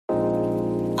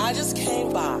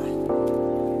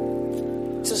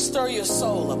your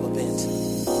soul up a bit.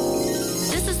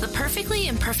 This is the Perfectly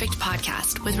Imperfect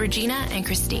podcast with Regina and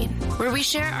Christine, where we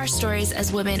share our stories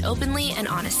as women openly and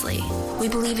honestly. We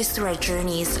believe it's through our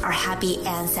journeys, our happy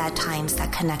and sad times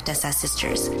that connect us as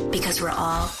sisters, because we're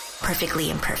all perfectly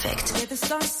imperfect.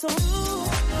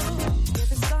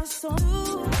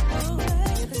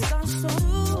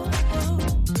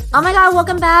 Oh my god,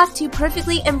 welcome back to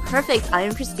Perfectly Imperfect. I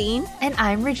am Christine. And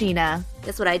I'm Regina.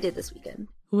 Guess what I did this weekend?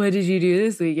 What did you do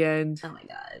this weekend? Oh my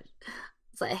god.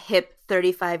 It's a hip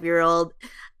 35-year-old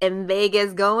in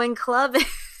Vegas going clubbing.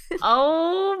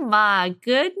 Oh my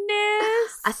goodness.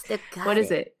 I still got What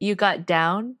is it? You got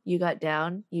down, you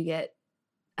get...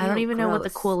 I don't even know what the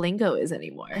cool lingo is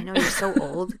anymore. I know, you're so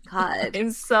old. God.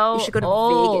 I'm so You should go to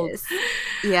old. Vegas.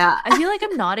 Yeah. I feel like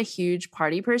I'm not a huge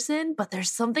party person, but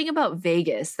there's something about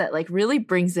Vegas that like really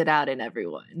brings it out in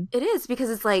everyone. It is,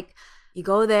 because it's like you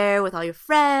go there with all your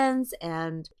friends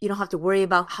and you don't have to worry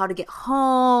about how to get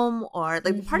home, or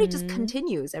like the party just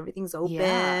continues. Everything's open.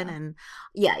 Yeah. And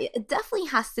yeah, it definitely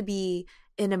has to be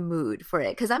in a mood for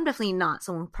it, because I'm definitely not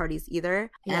someone who parties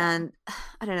either. Yeah. And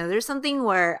I don't know, there's something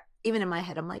where even in my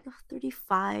head, I'm like, oh,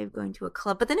 35 going to a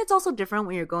club. But then it's also different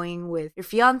when you're going with your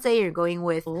fiance, you're going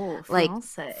with like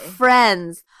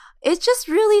friends. It's just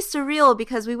really surreal,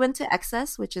 because we went to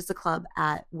Excess, which is the club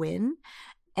at Wynn.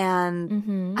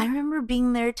 And I remember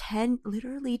being there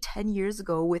literally 10 years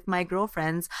ago with my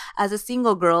girlfriends as a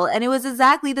single girl. And it was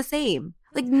exactly the same.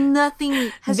 Like nothing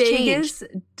has changed. Vegas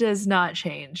does not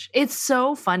change. It's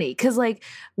so funny because like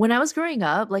when I was growing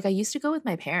up, like I used to go with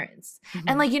my parents.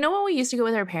 And like, you know, when we used to go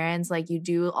with our parents, like you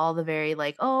do all the very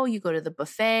like, oh, you go to the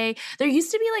buffet. There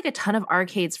used to be like a ton of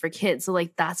arcades for kids. So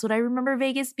like that's what I remember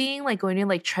Vegas being, like going to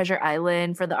like Treasure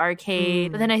Island for the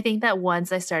arcade. But then I think that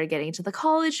once I started getting into the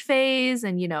college phase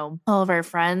and, you know, all of our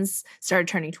friends started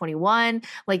turning 21,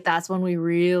 like that's when we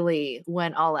really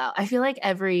went all out. I feel like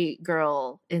every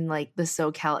girl in like the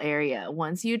SoCal area,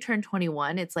 once you turn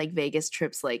 21, it's like Vegas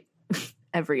trips like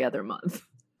every other month.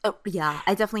 Oh, yeah,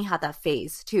 I definitely had that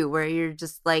phase too, where you're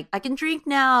just like, I can drink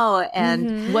now.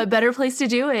 And what better place to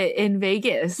do it in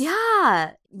Vegas?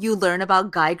 Yeah, you learn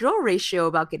about guy-girl ratio,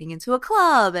 about getting into a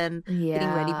club and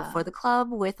getting ready before the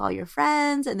club with all your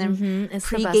friends, and then It's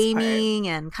pre-gaming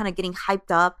and kind of getting hyped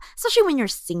up, especially when you're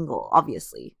single,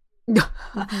 obviously.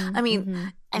 I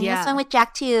mean, I'm this one with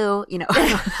Jack too, you know.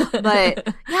 But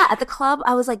yeah, at the club,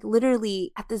 I was like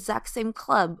literally at the exact same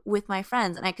club with my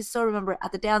friends. And I could still remember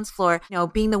at the dance floor, you know,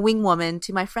 being the wing woman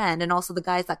to my friend, and also the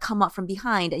guys that come up from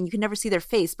behind and you can never see their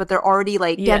face, but they're already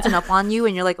like dancing up on you.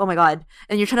 And you're like, oh my God.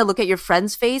 And you're trying to look at your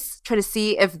friend's face, try to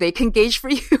see if they can gauge for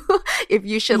you, if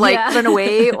you should like run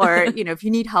away or, you know, if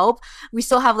you need help. We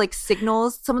still have like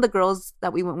signals. Some of the girls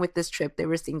that we went with this trip, they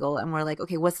were single, and we're like,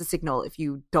 okay, what's the signal if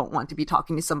you don't want to be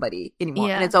talking to somebody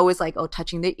anymore? And it's always like, oh,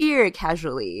 touching the ear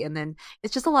casually. And then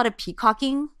it's just a lot of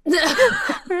peacocking. There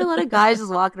are a lot of guys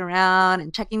just walking around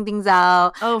and checking things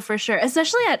out. Oh, for sure.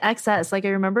 Especially at XS. Like I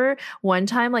remember one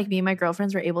time, like me and my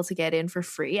girlfriends were able to get in for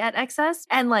free at XS.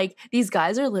 And like these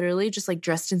guys are literally just like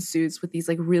dressed in suits with these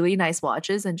like really nice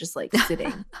watches and just like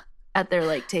sitting at their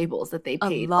like tables that they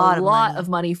paid a lot of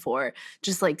money for,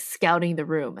 just like scouting the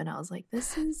room. And I was like,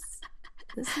 this is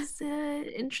an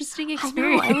interesting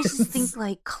experience. I know. I always just think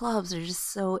like clubs are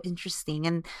just so interesting,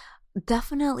 and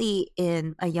definitely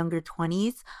in a younger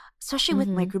 20s, especially with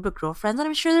my group of girlfriends. And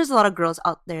I'm sure there's a lot of girls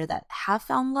out there that have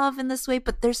found love in this way,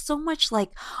 but there's so much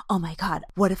like, oh my God,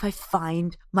 what if I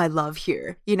find my love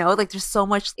here? You know, like there's so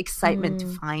much excitement to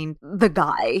find the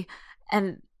guy.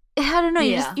 And I don't know,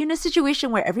 you're in a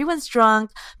situation where everyone's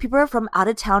drunk, people are from out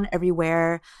of town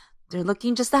everywhere. They're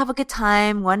looking just to have a good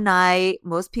time one night.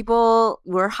 Most people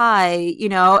were high, you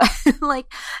know, like,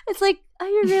 it's like, are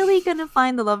you really going to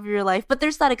find the love of your life? But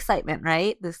there's that excitement,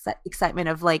 right? This excitement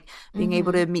of like being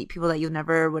able to meet people that you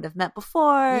never would have met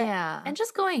before. Yeah. And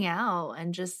just going out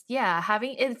and just,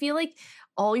 having it feel like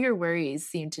all your worries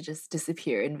seem to just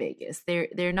disappear in Vegas.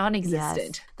 They're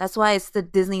non-existent. Yes. That's why it's the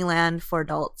Disneyland for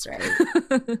adults, right?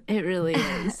 It really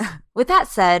is. With that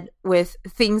said, with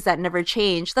things that never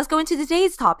change, let's go into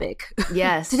today's topic.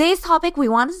 Yes. Today's topic, we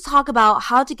wanted to talk about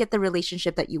how to get the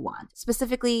relationship that you want,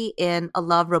 specifically in a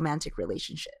love romantic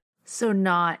relationship. So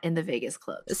not in the Vegas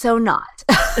clubs. So not.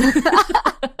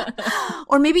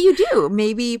 Or maybe you do.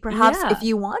 Maybe perhaps if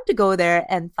you want to go there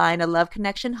and find a love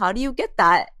connection, how do you get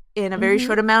that in a very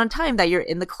short amount of time that you're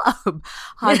in the club?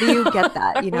 How do you get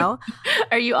that, you know?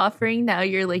 Are you offering now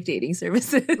your like dating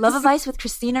services? Love advice with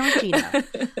Christina and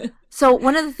Regina. So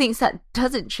one of the things that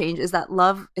doesn't change is that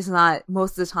love is not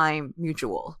most of the time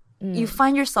mutual. you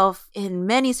find yourself in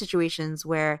many situations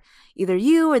where either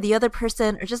you or the other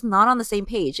person are just not on the same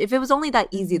page. If it was only that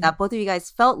easy that both of you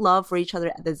guys felt love for each other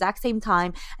at the exact same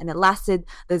time and it lasted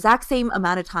the exact same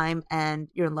amount of time and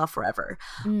you're in love forever.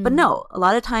 But no, a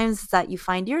lot of times it's that you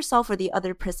find yourself or the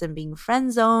other person being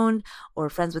friend zoned or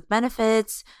friends with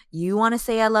benefits. You want to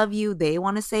say I love you, they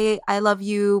want to say I love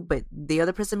you, but the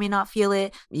other person may not feel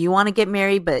it. You want to get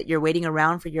married, but you're waiting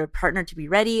around for your partner to be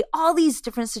ready. All these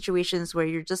different situations where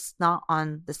you're just not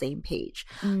on the same page.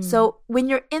 So when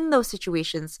you're in those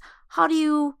situations, how do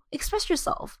you express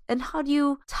yourself? And how do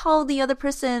you tell the other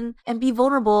person and be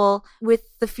vulnerable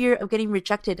with the fear of getting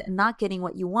rejected and not getting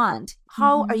what you want?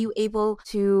 How are you able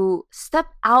to step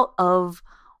out of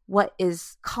what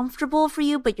is comfortable for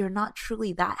you, but you're not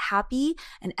truly that happy,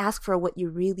 and ask for what you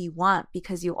really want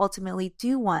because you ultimately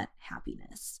do want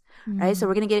happiness, right? So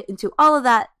we're going to get into all of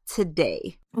that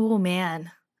today. Oh,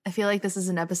 man. I feel like this is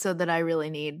an episode that I really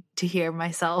need to hear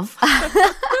myself.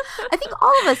 I think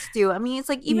all of us do. I mean, it's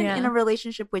like even in a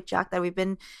relationship with Jack that we've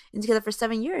been in together for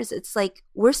 7 years, it's like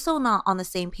we're still not on the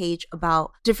same page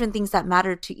about different things that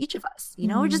matter to each of us. You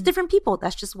know, we're just different people.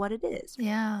 That's just what it is.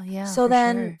 Yeah. So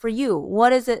then for you,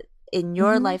 what is it in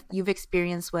your life you've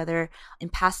experienced, whether in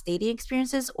past dating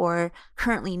experiences or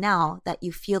currently now, that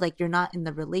you feel like you're not in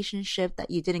the relationship, that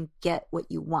you didn't get what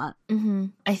you want?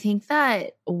 I think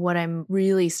that what I'm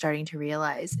really starting to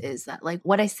realize is that like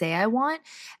what I say I want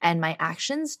and my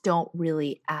actions don't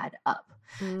really add up.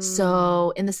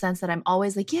 So in the sense that I'm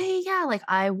always like, yeah, like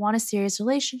I want a serious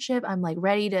relationship. I'm like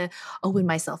ready to open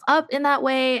myself up in that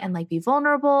way and like be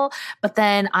vulnerable. But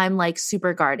then I'm like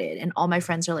super guarded. And all my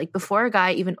friends are like, before a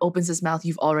guy even opens his mouth,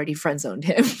 you've already friend zoned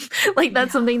him. Like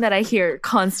that's something that I hear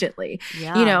constantly,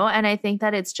 you know? And I think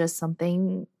that it's just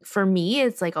something for me,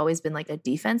 it's like always been like a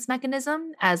defense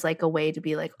mechanism as like a way to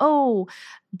be like, oh,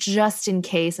 just in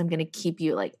case I'm going to keep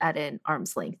you like at an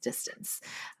arm's length distance.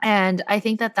 And I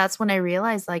think that that's when I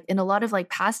realized like in a lot of like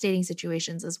past dating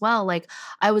situations as well, like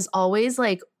I was always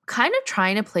like kind of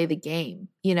trying to play the game,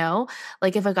 you know?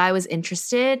 Like if a guy was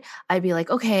interested, I'd be like,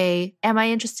 okay, am I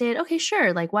interested? Okay,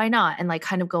 sure. Like why not? And like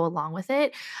kind of go along with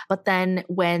it. But then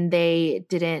when they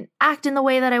didn't act in the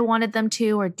way that I wanted them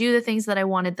to or do the things that I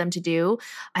wanted them to do,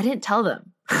 I didn't tell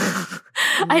them.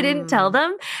 I didn't tell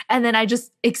them. And then I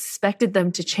just expected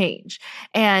them to change.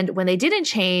 And when they didn't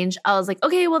change, I was like,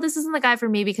 okay, well, this isn't the guy for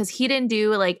me because he didn't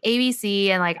do like ABC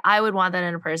and like I would want that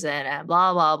in a person and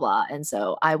blah, blah, blah. And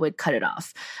so I would cut it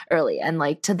off early. And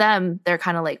like to them, they're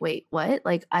kind of like, wait, what?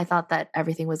 Like I thought that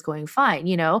everything was going fine,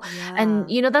 you know? And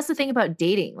you know, that's the thing about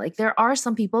dating. Like there are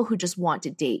some people who just want to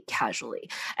date casually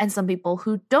and some people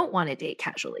who don't want to date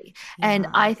casually. And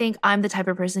I think I'm the type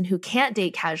of person who can't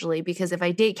date casually because if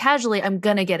I date casually, I'm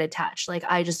going to get attached. Like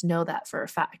I just know that for a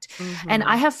fact. And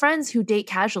I have friends who date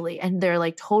casually and they're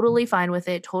like totally fine with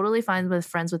it, totally fine with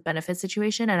friends with benefits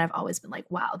situation. And I've always been like,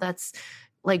 wow, that's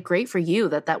like great for you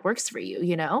that works for you,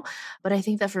 you know? But I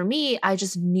think that for me, I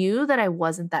just knew that I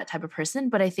wasn't that type of person.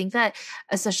 But I think that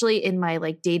especially in my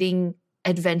like dating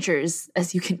adventures,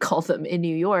 as you can call them in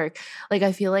New York, like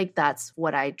I feel like that's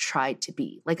what I tried to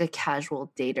be, like a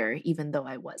casual dater, even though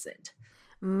I wasn't.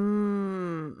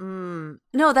 No,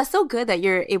 that's so good that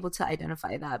you're able to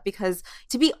identify that, because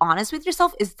to be honest with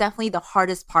yourself is definitely the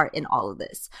hardest part in all of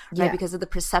this, right? Because of the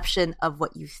perception of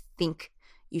what you think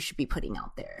you should be putting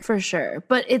out there. For sure.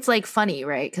 But it's like funny,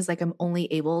 right? Because like I'm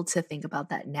only able to think about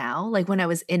that now. Like when I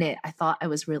was in it, I thought I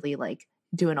was really like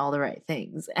doing all the right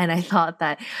things. And I thought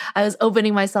that I was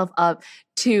opening myself up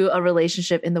to a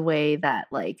relationship in the way that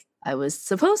like I was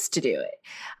supposed to do it.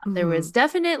 There was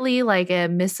definitely like a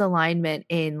misalignment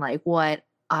in like what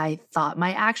I thought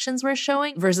my actions were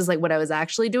showing versus like what I was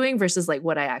actually doing versus like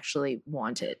what I actually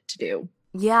wanted to do.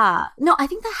 Yeah. No, I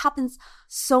think that happens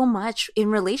so much in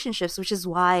relationships, which is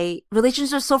why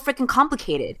relationships are so freaking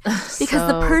complicated. Because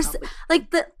the person,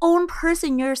 like the own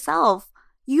person yourself,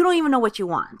 you don't even know what you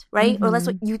want, right? Or that's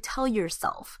what you tell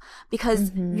yourself,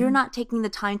 because you're not taking the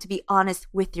time to be honest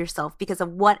with yourself because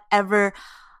of whatever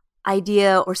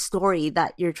idea or story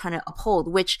that you're trying to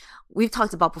uphold, which we've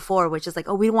talked about before, which is like,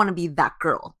 oh, we don't want to be that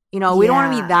girl. You know, we don't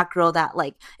want to be that girl that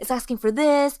like is asking for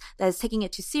this, that is taking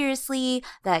it too seriously,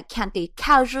 that can't date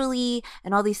casually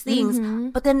and all these things.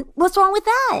 But then what's wrong with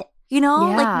that? You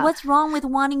know, like what's wrong with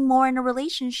wanting more in a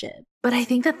relationship? But I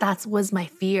think that was my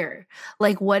fear.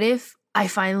 Like, what if I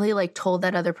finally like told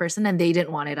that other person and they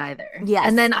didn't want it either? Yes.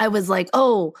 And then I was like,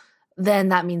 oh, then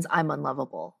that means I'm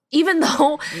unlovable. even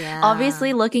though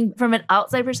obviously looking from an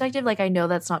outside perspective, like I know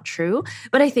that's not true,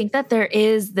 but I think that there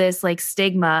is this like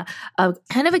stigma of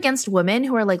kind of against women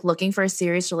who are like looking for a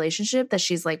serious relationship, that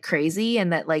she's like crazy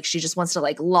and that like she just wants to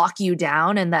like lock you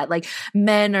down, and that like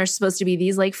men are supposed to be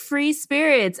these like free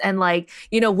spirits, and like,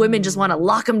 you know, women just want to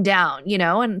lock them down, you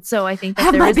know? And so I think that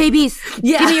have my babies.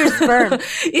 Yeah. Give me your sperm.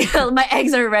 Yeah, my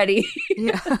eggs are ready.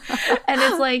 Yeah. And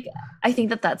it's like, I think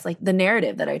that that's like the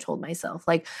narrative that I told myself.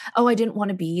 Like, oh, I didn't want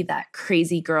to be that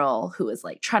crazy girl who was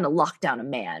like trying to lock down a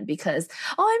man because,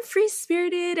 oh, I'm free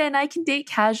spirited and I can date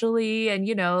casually. And,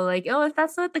 you know, like, oh, if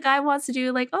that's what the guy wants to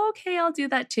do, like, oh, okay, I'll do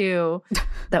that too.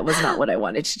 That was not what I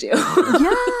wanted to do.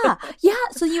 Yeah. Yeah.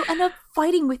 So you end up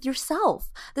fighting with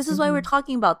yourself. This is why we're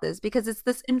talking about this, because it's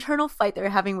this internal fight that you're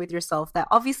having with yourself that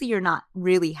obviously you're not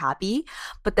really happy,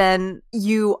 but then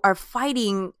you are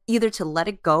fighting either to let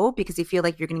it go because you feel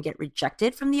like you're going to get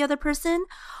rejected from the other person,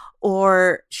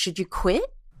 or should you quit?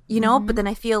 You know, but then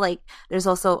I feel like there's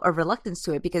also a reluctance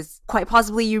to it because quite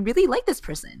possibly you really like this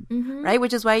person, right?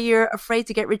 Which is why you're afraid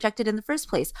to get rejected in the first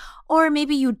place. Or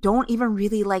maybe you don't even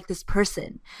really like this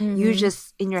person. You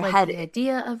just, in your head, the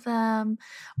idea of them,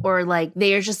 or like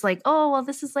they are just like, oh, well,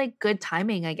 this is like good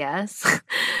timing, I guess.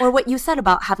 Or what you said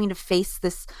about having to face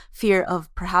this fear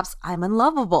of perhaps I'm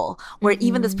unlovable, where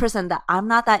even this person that I'm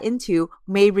not that into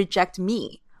may reject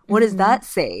me. What does that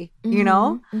say? You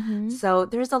know? So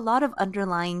there's a lot of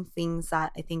underlying things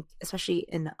that I think, especially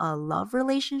in a love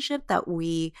relationship, that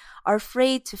we are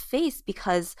afraid to face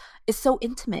because it's so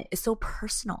intimate. It's so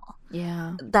personal.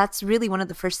 Yeah. That's really one of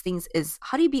the first things is,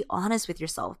 how do you be honest with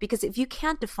yourself? Because if you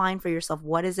can't define for yourself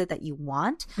what is it that you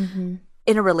want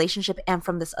in a relationship and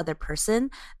from this other person,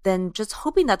 then just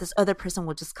hoping that this other person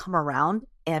will just come around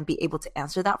and be able to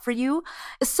answer that for you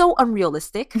is so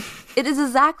unrealistic. It is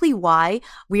exactly why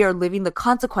we are living the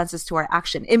consequences to our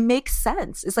action. It makes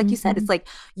sense. It's like you said, it's like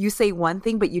you say one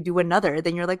thing, but you do another.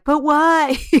 Then you're like, but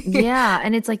why? Yeah.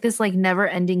 And it's like this like never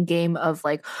ending game of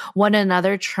like one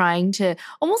another trying to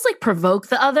almost like provoke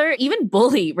the other, even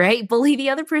bully, right? Bully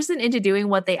the other person into doing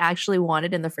what they actually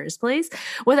wanted in the first place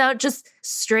without just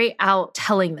straight out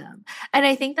telling them. And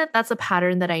I think that that's a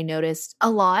pattern that I noticed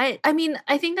a lot. I mean,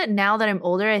 I think that now that I'm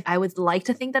older, I would like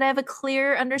to think that I have a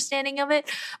clear understanding of it.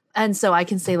 And so I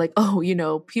can say like, oh, you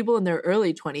know, people in their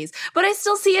early 20s, but I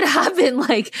still see it happen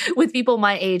like with people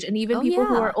my age and even people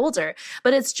who are older.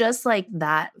 But it's just like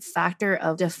that factor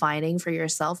of defining for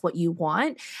yourself what you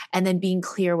want and then being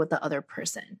clear with the other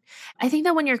person. I think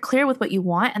that when you're clear with what you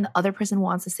want and the other person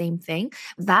wants the same thing,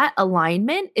 that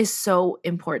alignment is so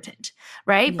important,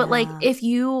 right? Yeah. But like if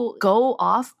you go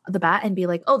off the bat and be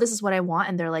like, oh, this is what I want,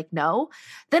 and they're like, no,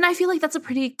 then I feel like that's a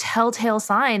pretty telltale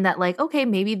sign that like, okay,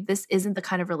 maybe this isn't the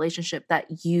kind of relationship that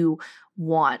you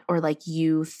want, or like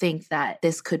you think that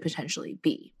this could potentially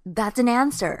be. That's an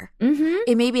answer.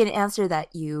 It may be an answer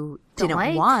that you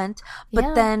didn't want,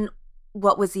 but then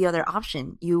what was the other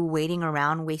option? You waiting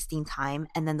around, wasting time,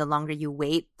 and then the longer you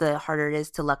wait, the harder it is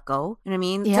to let go. You know what I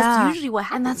mean? Yeah. That's usually what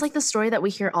happens. And that's like the story that we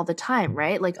hear all the time,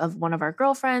 right? Like of one of our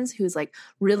girlfriends who's like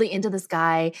really into this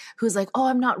guy who's like, oh,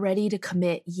 I'm not ready to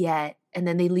commit yet. And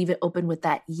then they leave it open with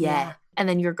that yet. Yeah. And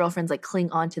then your girlfriend's like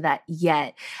cling on to that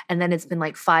yet. And then it's been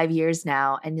like 5 years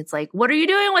now. And it's like, what are you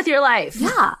doing with your life?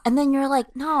 Yeah. And then you're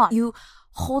like, no, you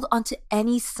hold on to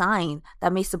any sign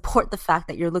that may support the fact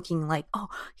that you're looking like, oh,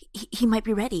 he might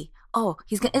be ready. Oh,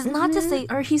 he's gonna, it's not to say,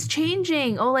 or he's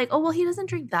changing. Oh, like, oh, well, he doesn't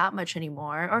drink that much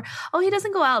anymore. Or, oh, he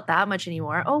doesn't go out that much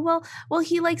anymore. Oh, well,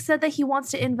 he like said that he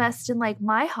wants to invest in like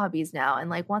my hobbies now and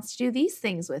like wants to do these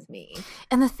things with me.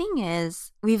 And the thing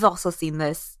is, we've also seen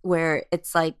this where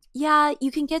it's like, yeah,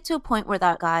 you can get to a point where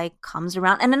that guy comes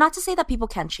around. And not to say that people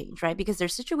can't change, right? Because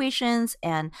there's situations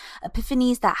and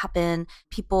epiphanies that happen.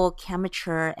 People can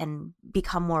mature and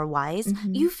become more wise.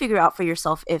 You figure out for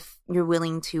yourself if you're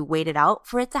willing to wait it out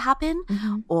for it to happen.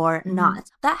 Or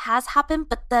not. That has happened,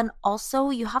 but then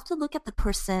also you have to look at the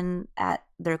person at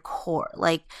their core.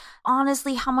 Like,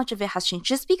 honestly, how much of it has changed?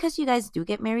 Just because you guys do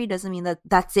get married doesn't mean that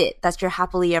that's it. That's your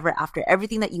happily ever after.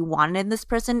 Everything that you wanted in this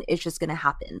person is just going to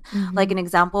happen. Like an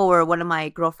example where one of my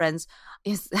girlfriends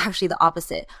is actually the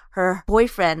opposite. Her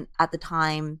boyfriend at the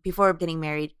time, before getting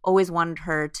married, always wanted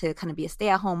her to kind of be a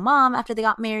stay-at-home mom after they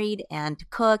got married and to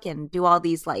cook and do all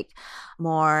these like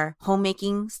more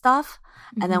homemaking stuff.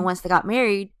 And then once they got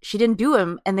married, she didn't do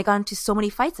him and they got into so many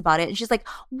fights about it. And she's like,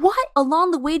 what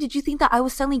along the way did you think that I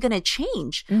was suddenly going to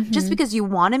change just because you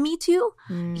wanted me to?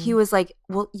 He was like,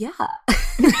 well, yeah.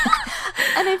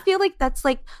 And I feel like that's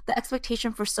like the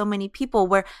expectation for so many people,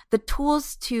 where the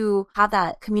tools to have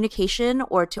that communication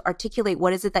or to articulate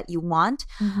what is it that you want,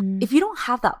 if you don't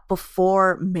have that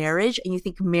before marriage and you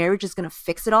think marriage is going to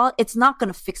fix it all, it's not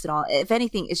going to fix it all. If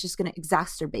anything, it's just going to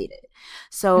exacerbate it.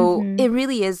 So it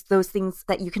really is those things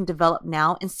that you can develop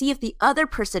now and see if the other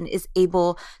person is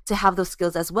able to have those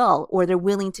skills as well, or they're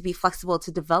willing to be flexible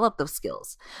to develop those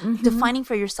skills. Defining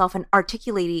for yourself and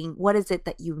articulating what is it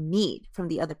that you need from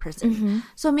the other person.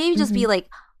 So maybe just be like,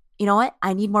 you know what?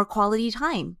 I need more quality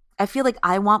time. I feel like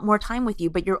I want more time with you,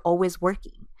 but you're always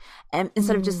working. And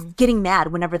instead of just getting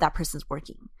mad whenever that person's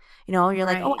working, you know, you're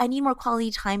like, oh, I need more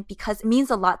quality time because it means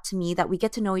a lot to me that we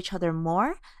get to know each other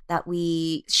more, that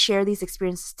we share these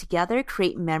experiences together,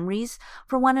 create memories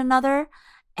for one another.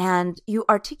 And you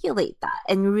articulate that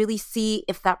and you really see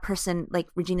if that person, like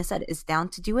Regina said, is down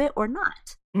to do it or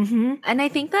not. And I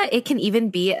think that it can even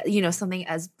be, you know, something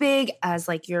as big as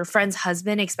like your friend's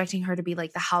husband expecting her to be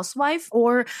like the housewife,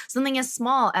 or something as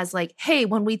small as like, hey,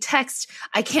 when we text,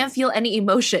 I can't feel any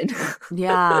emotion.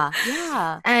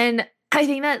 Yeah. And I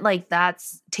think that like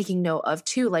that's taking note of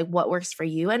too, like what works for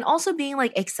you, and also being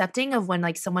like accepting of when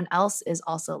like someone else is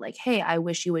also like, hey, I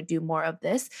wish you would do more of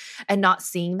this, and not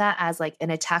seeing that as like an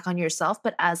attack on yourself,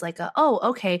 but as like a, oh,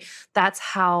 okay, that's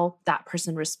how that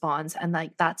person responds. And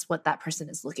like, that's what that person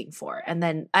is looking for. And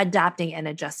then adapting and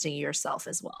adjusting yourself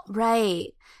as well.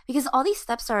 Right. Because all these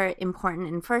steps are important.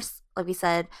 And first, like we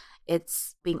said,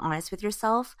 it's being honest with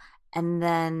yourself, and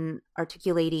then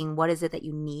articulating what is it that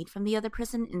you need from the other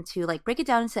person, into like break it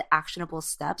down into actionable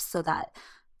steps so that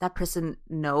that person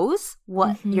knows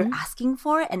what you're asking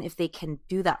for and if they can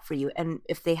do that for you and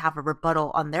if they have a rebuttal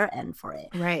on their end for it.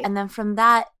 Right. And then from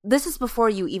that, this is before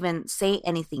you even say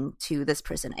anything to this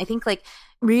person. I think like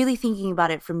really thinking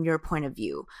about it from your point of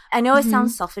view. I know it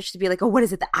sounds selfish to be like, oh, what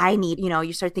is it that I need? You know,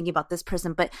 you start thinking about this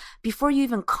person, but before you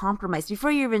even compromise, before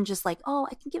you're even just like, oh,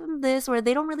 I can give them this, or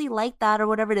they don't really like that, or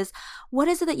whatever it is, what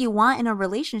is it that you want in a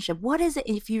relationship? What is it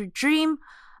if your dream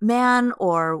man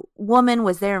or woman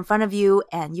was there in front of you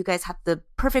and you guys have the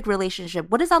perfect relationship?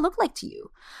 What does that look like to you?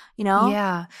 You know?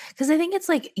 Yeah. Because I think it's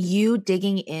like you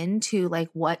digging into like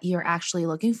what you're actually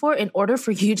looking for in order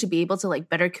for you to be able to like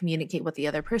better communicate with the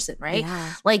other person, right?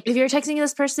 Yeah. Like if you're texting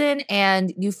this person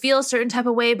and you feel a certain type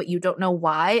of way, but you don't know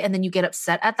why, and then you get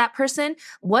upset at that person,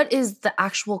 what is the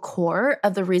actual core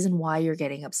of the reason why you're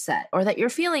getting upset or that you're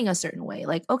feeling a certain way?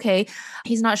 Like, okay,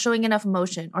 he's not showing enough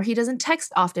emotion, or he doesn't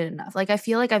text often enough. Like I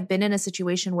feel like I've been in a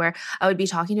situation where I would be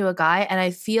talking to a guy and I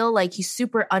feel like he's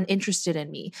super uninterested in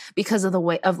me because of the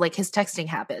way of like his texting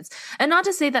habits. And not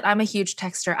to say that I'm a huge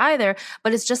texter either,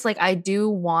 but it's just like I do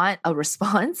want a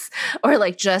response or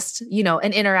like just, you know,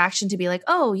 an interaction to be like,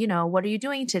 oh, you know, what are you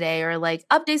doing today? Or like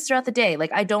updates throughout the day.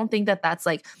 Like I don't think that that's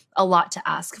like a lot to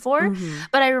ask for.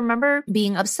 But I remember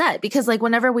being upset because like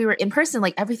whenever we were in person,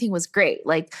 like everything was great.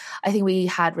 Like I think we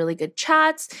had really good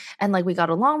chats and like we got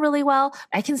along really well.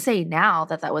 I can say now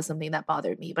that that was something that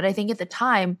bothered me. But I think at the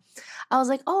time I was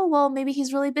like, oh, well, maybe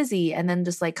he's really busy, and then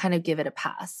just like kind of give it a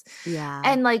pass. Yeah.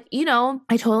 And like, you know,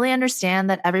 I totally understand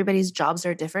that everybody's jobs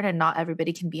are different and not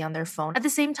everybody can be on their phone at the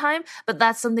same time, but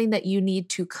that's something that you need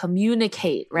to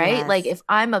communicate, right? Yes. Like if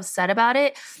I'm upset about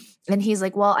it, and he's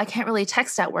like, well, I can't really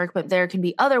text at work, but there can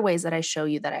be other ways that I show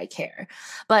you that I care.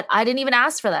 But I didn't even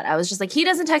ask for that. I was just like, he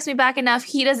doesn't text me back enough.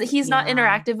 He's not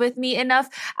interactive with me enough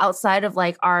outside of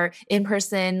like our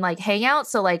in-person like hangout.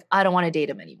 So like, I don't want to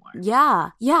date him anymore. Yeah.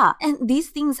 Yeah. And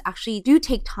these things actually do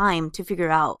take time to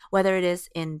figure out, whether it is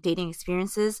in dating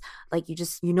experiences, like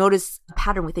you notice a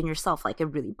pattern within yourself. Like it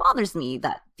really bothers me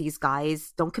that these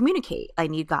guys don't communicate. I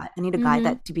need a guy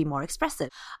that to be more expressive.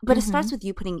 But it starts with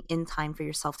you putting in time for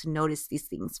yourself to notice these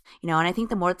things, you know, and I think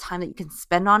the more time that you can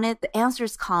spend on it, the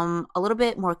answers come a little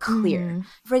bit more clear.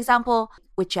 For example,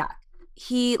 with Jack,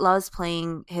 he loves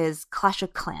playing his Clash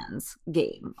of Clans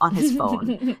game on his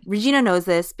phone. Regina knows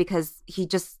this because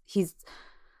he's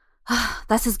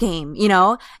that's his game, you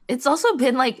know? It's also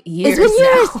been like years. It's been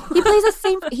years. Now. He plays the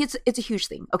same. It's a huge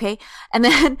thing, okay? And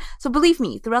then, so believe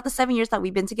me, throughout the 7 years that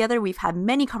we've been together, we've had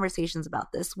many conversations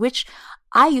about this, which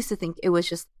I used to think it was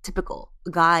just typical.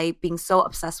 A guy being so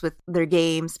obsessed with their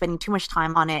game, spending too much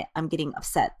time on it. I'm getting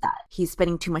upset that he's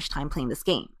spending too much time playing this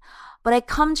game. But I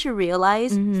come to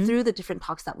realize through the different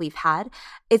talks that we've had,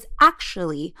 it's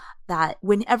actually that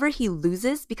whenever he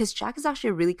loses, because Jack is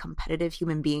actually a really competitive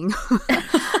human being,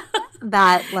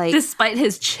 that like despite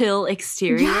his chill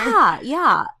exterior,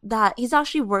 that he's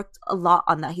actually worked a lot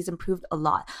on that. He's improved a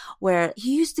lot, where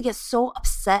he used to get so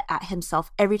upset at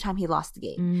himself every time he lost the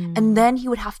game, and then he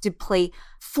would have to play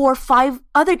for 5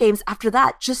 other games after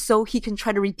that just so he can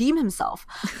try to redeem himself.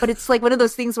 But it's like one of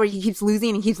those things where he keeps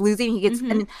losing and he keeps losing and he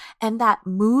gets and that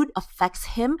mood affects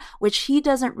him, which he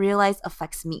doesn't realize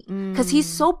affects me, because he's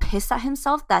so pissed at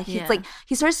himself that he's like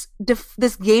he starts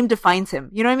this game defines him,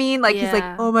 you know what I mean? Like he's like,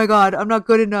 oh my god, I'm not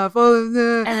good enough, and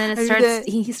then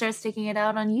he starts taking it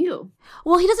out on you.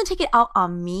 Well, he doesn't take it out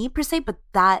on me per se, but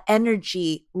that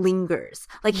energy lingers.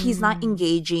 Like he's not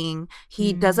engaging,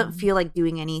 he doesn't feel like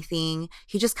doing anything,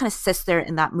 he just kind of sits there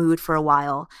in that mood for a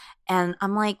while. And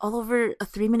I'm like, all over a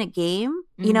 3-minute game,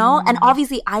 you know? And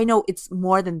obviously I know it's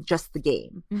more than just the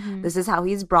game. This is how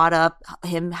he's brought up,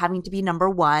 him having to be number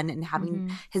one and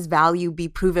having his value be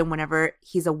proven whenever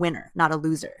he's a winner, not a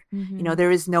loser. You know,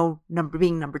 there is no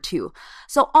being number two.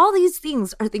 So all these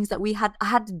things are things that I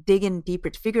had to dig in deeper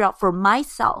to figure out for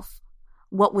myself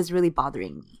what was really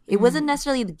bothering me. It wasn't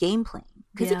necessarily the game playing.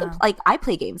 Because I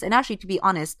play games. And actually, to be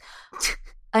honest,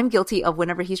 I'm guilty of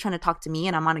whenever he's trying to talk to me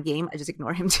and I'm on a game, I just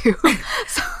ignore him too.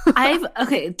 So.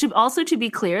 To be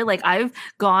clear, like I've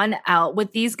gone out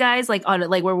with these guys like on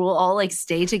like where we'll all like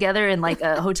stay together in like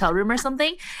a hotel room or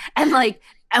something. And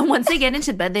once they get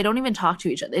into bed, they don't even talk to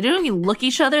each other. They don't even look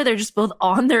each other. They're just both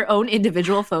on their own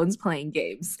individual phones playing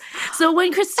games. So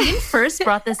when Christine first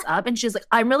brought this up and she was like,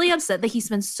 I'm really upset that he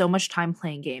spends so much time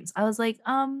playing games. I was like,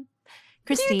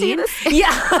 Christine? Yeah,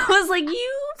 I was like,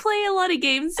 you play a lot of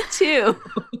games too.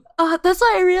 That's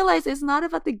why I realized it's not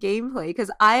about the gameplay, because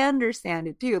I understand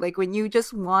it too. Like when you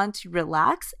just want to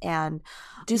relax and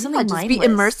do something just be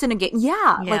immersed in a game.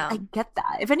 Yeah, like I get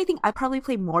that. If anything, I probably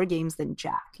play more games than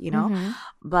Jack, you know?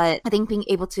 But I think being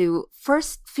able to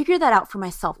first figure that out for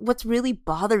myself, what's really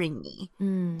bothering me,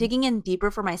 digging in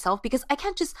deeper for myself, because I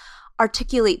can't just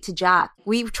articulate to Jack.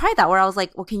 We've tried that where I was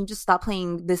like, well, can you just stop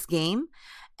playing this game?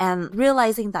 And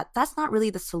realizing that that's not really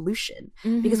the solution,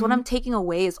 because what I'm taking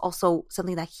away is also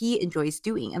something that he enjoys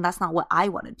doing, and that's not what I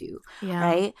want to do,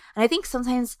 right? And I think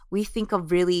sometimes we think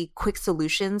of really quick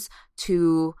solutions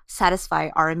to satisfy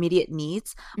our immediate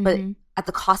needs, but at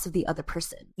the cost of the other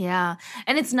person. Yeah.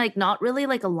 And it's like not really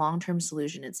like a long-term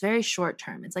solution. It's very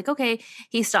short-term. It's like, okay,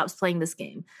 he stops playing this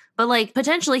game, but like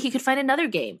potentially he could find another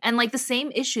game and like the same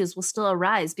issues will still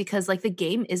arise because like the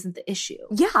game isn't the issue.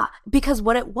 Yeah. Because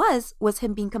what it was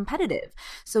him being competitive.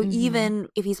 So even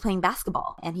if he's playing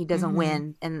basketball and he doesn't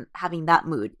win and having that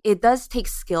mood, it does take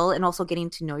skill and also getting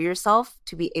to know yourself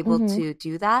to be able to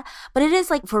do that. But it is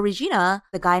like for Regina,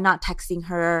 the guy not texting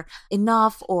her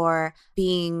enough or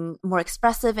being more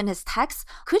expressive in his texts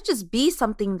could just be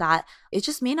something that it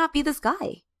just may not be this guy.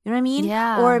 You know what I mean?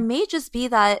 Yeah. Or it may just be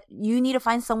that you need to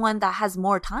find someone that has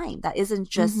more time, that isn't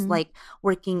just like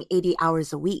working 80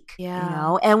 hours a week. Yeah. You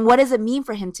know? And what does it mean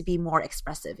for him to be more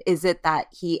expressive? Is it that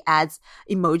he adds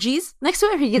emojis next to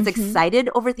it, or he gets excited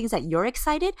over things that you're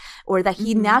excited, or that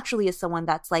he naturally is someone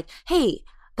that's like, hey,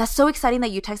 that's so exciting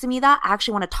that you texted me that. I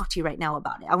actually want to talk to you right now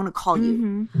about it. I want to call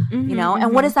you, you know?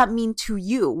 And what does that mean to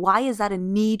you? Why is that a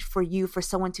need for you, for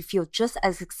someone to feel just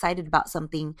as excited about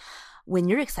something when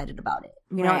you're excited about it,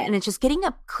 you know? And it's just getting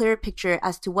a clear picture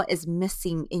as to what is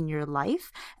missing in your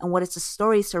life and what is the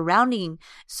story surrounding,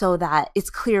 so that it's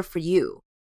clear for you.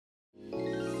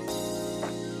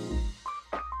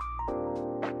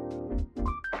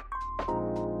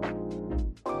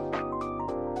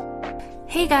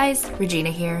 Hey guys, Regina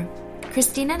here.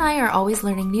 Christine and I are always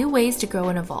learning new ways to grow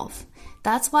and evolve.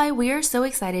 That's why we are so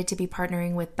excited to be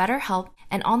partnering with BetterHelp,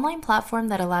 an online platform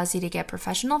that allows you to get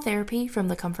professional therapy from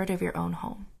the comfort of your own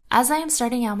home. As I am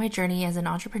starting out my journey as an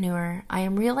entrepreneur, I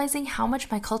am realizing how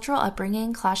much my cultural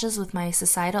upbringing clashes with my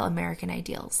societal American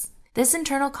ideals. This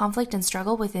internal conflict and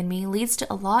struggle within me leads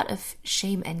to a lot of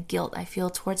shame and guilt I feel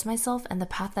towards myself and the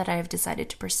path that I have decided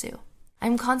to pursue.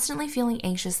 I'm constantly feeling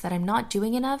anxious that I'm not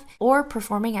doing enough or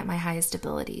performing at my highest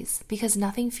abilities because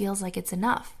nothing feels like it's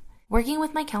enough. Working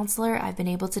with my counselor, I've been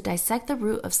able to dissect the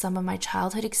root of some of my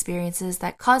childhood experiences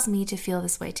that caused me to feel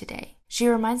this way today. She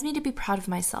reminds me to be proud of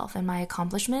myself and my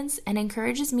accomplishments and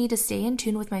encourages me to stay in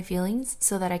tune with my feelings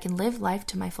so that I can live life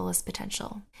to my fullest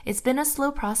potential. It's been a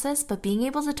slow process, but being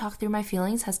able to talk through my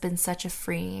feelings has been such a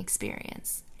freeing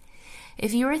experience.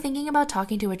 If you are thinking about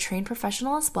talking to a trained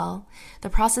professional as well, the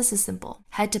process is simple.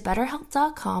 Head to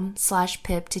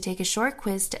betterhelp.com/pip to take a short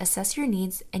quiz to assess your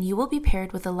needs, and you will be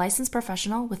paired with a licensed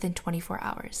professional within 24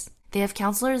 hours. They have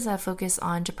counselors that focus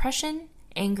on depression,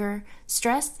 anger,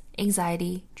 stress,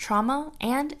 anxiety, trauma,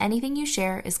 and anything you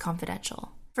share is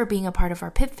confidential. For being a part of our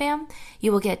PIP fam,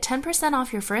 you will get 10%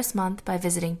 off your first month by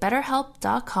visiting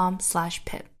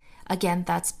betterhelp.com/pip. Again,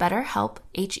 that's betterhelp,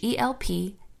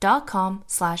 HELP.com/pip.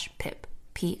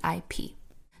 PIP.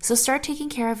 So start taking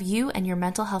care of you and your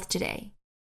mental health today.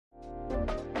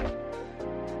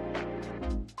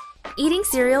 Eating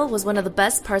cereal was one of the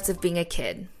best parts of being a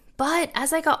kid. But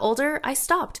as I got older, I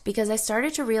stopped because I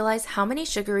started to realize how many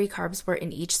sugary carbs were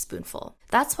in each spoonful.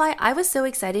 That's why I was so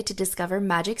excited to discover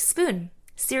Magic Spoon,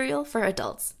 cereal for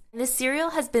adults. This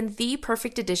cereal has been the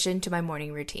perfect addition to my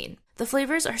morning routine. The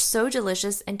flavors are so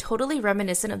delicious and totally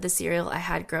reminiscent of the cereal I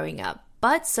had growing up,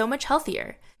 but so much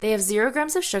healthier. They have 0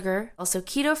 grams of sugar, also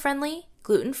keto-friendly,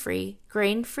 gluten-free,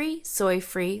 grain-free,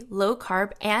 soy-free,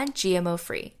 low-carb, and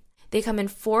GMO-free. They come in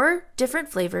 4 different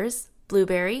flavors: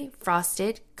 blueberry,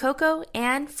 frosted, cocoa,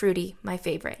 and fruity, my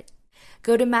favorite.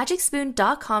 Go to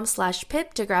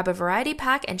magicspoon.com/pip to grab a variety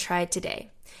pack and try it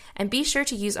today. And be sure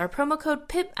to use our promo code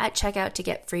PIP at checkout to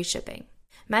get free shipping.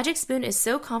 Magic Spoon is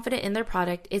so confident in their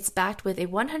product, it's backed with a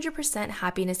 100%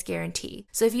 happiness guarantee.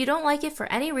 So if you don't like it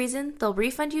for any reason, they'll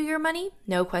refund you your money,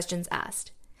 no questions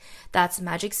asked. That's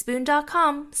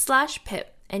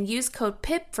magicspoon.com/pip and use code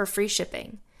PIP for free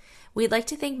shipping. We'd like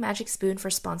to thank Magic Spoon for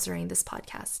sponsoring this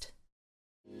podcast.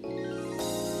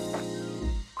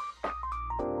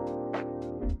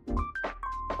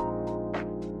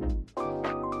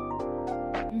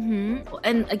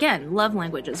 And again, love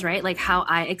languages, right? Like how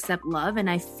I accept love and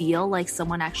I feel like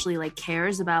someone actually like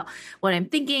cares about what I'm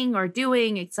thinking or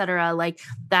doing, etc. Like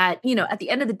that, you know, at the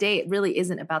end of the day, it really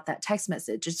isn't about that text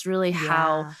message. It's really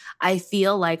how I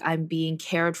feel like I'm being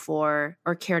cared for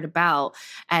or cared about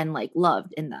and like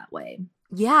loved in that way.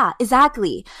 Yeah,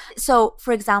 exactly. So,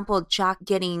 for example, Jack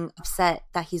getting upset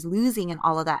that he's losing and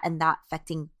all of that, and that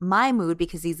affecting my mood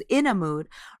because he's in a mood,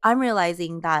 I'm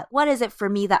realizing that what is it for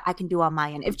me that I can do on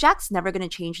my end? If Jack's never going to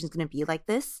change and is going to be like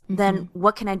this, then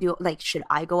what can I do? Like, should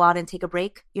I go out and take a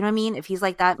break? You know what I mean? If he's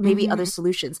like that, maybe other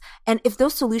solutions. And if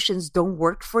those solutions don't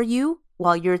work for you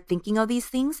while you're thinking of these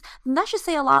things, then that should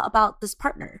say a lot about this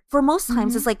partner. For most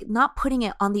times, it's like not putting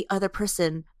it on the other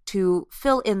person to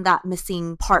fill in that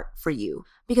missing part for you.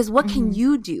 Because what can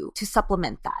you do to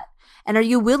supplement that? And are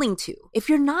you willing to? If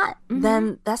you're not,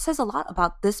 then that says a lot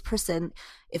about this person,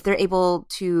 if they're able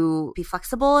to be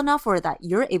flexible enough or that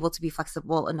you're able to be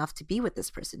flexible enough to be with this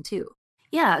person too.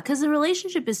 Yeah, because the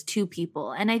relationship is 2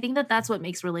 people. And I think that that's what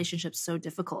makes relationships so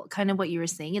difficult. Kind of what you were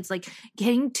saying. It's like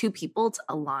getting 2 people to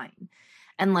align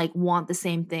and like want the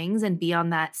same things and be on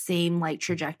that same like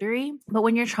trajectory. But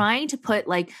when you're trying to put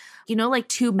like, you know, like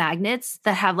 2 magnets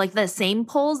that have like the same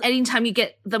poles, anytime you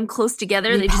get them close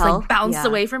together, they just like bounce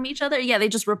away from each other. Yeah, they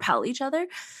just repel each other.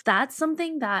 That's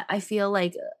something that I feel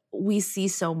like we see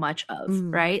so much of,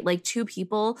 right? Like 2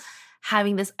 people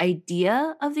having this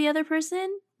idea of the other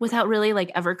person without really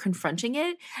like ever confronting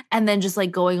it and then just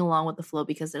like going along with the flow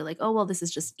because they're like, oh, well, this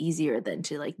is just easier than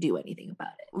to like do anything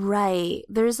about it. Right.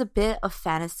 There's a bit of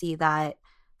fantasy that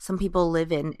some people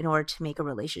live in order to make a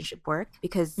relationship work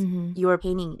because you are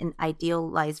painting an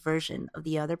idealized version of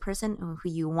the other person who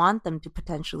you want them to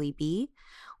potentially be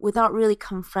without really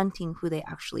confronting who they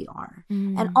actually are.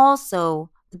 And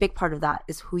also, the big part of that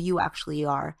is who you actually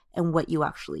are and what you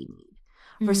actually need.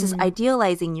 Versus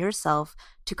idealizing yourself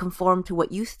to conform to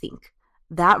what you think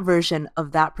that version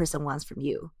of that person wants from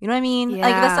you. You know what I mean? Yeah.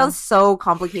 Like that sounds so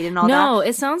complicated and all that. No,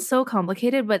 it sounds so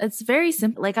complicated, but it's very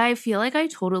simple. Like I feel like I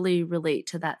totally relate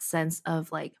to that sense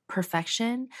of like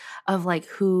perfection, of like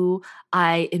who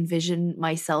I envision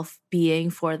myself being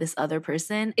for this other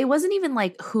person. It wasn't even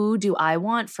like who do I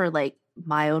want for like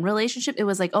my own relationship. It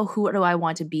was like, oh, who do I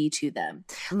want to be to them?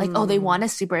 Like, oh, they want a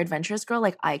super adventurous girl,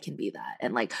 like I can be that.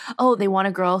 And like, oh, they want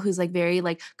a girl who's like very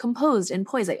like composed and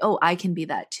poised, like, oh, I can be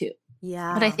that too.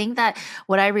 Yeah. But I think that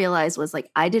what I realized was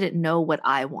like I didn't know what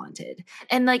I wanted.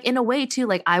 And like in a way too,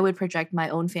 like I would project my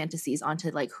own fantasies onto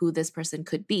like who this person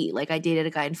could be. Like I dated a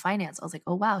guy in finance. I was like,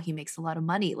 oh wow, he makes a lot of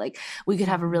money. Like we could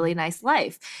have a really nice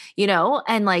life, you know?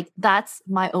 And like that's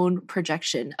my own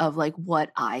projection of like what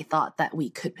I thought that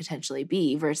we could potentially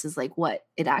be versus like what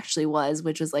it actually was,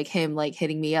 which was like him like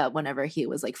hitting me up whenever he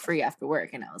was like free after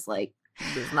work. And I was like,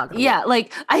 yeah,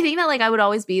 like I think that like I would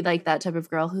always be like that type of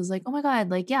girl who's like, oh my God,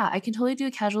 like, yeah, I can totally do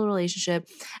a casual relationship.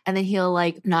 And then he'll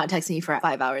like not text me for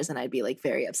 5 hours and I'd be like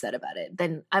very upset about it.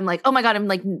 Then I'm like, oh my God, I'm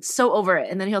like so over it.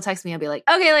 And then he'll text me. I'll be like,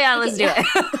 okay, yeah, let's do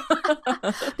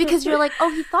it. Because you're like, oh,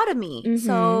 he thought of me.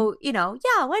 So, you know,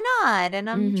 yeah, why not? And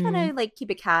I'm trying to like keep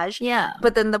it cash. Yeah.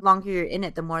 But then the longer you're in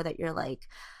it, the more that you're like,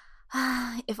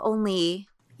 if only.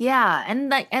 Yeah.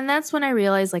 And that's when I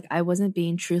realized like I wasn't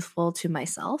being truthful to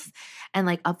myself and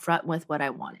like upfront with what I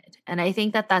wanted. And I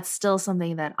think that that's still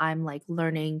something that I'm like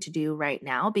learning to do right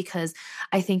now, because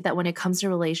I think that when it comes to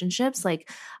relationships, like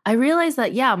I realized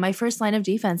that, yeah, my first line of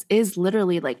defense is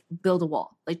literally like build a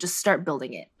wall, Like just start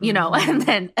building it, you know, and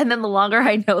then the longer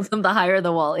I know them, the higher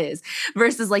the wall is,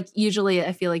 versus like usually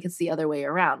I feel like it's the other way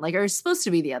around, like, or it's supposed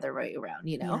to be the other way around,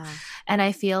 you know? Yeah. And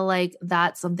I feel like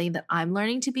that's something that I'm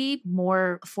learning to be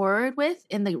more forward with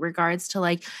in the regards to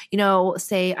like, you know,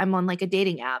 say I'm on like a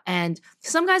dating app and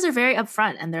some guys are very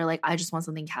upfront and they're like, I just want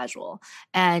something casual.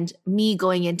 And me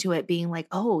going into it being like,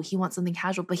 oh, he wants something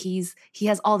casual, but he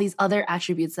has all these other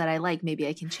attributes that I like. Maybe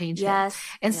I can change him.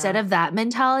 Instead of that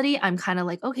mentality, I'm kind of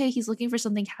like, okay, he's looking for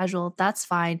something casual. That's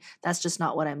fine. That's just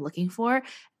not what I'm looking for.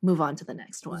 Move on to the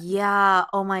next one. Yeah.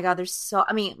 Oh my God.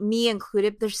 Me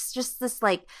included, there's just this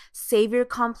like savior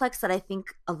complex that I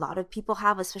think a lot of people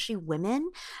have, especially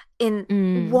women,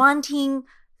 in wanting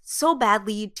so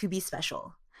badly to be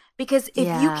special. Because if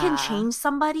you can change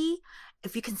somebody,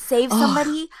 if you can save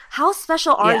somebody, how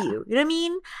special are you? You know what I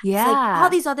mean? Yeah. It's like all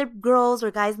these other girls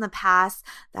or guys in the past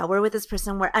that were with this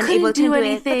person were unable to do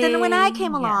anything. But then when I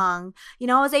came along, you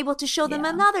know, I was able to show them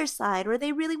another side where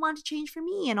they really want to change for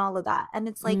me and all of that. And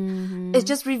it's like, it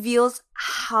just reveals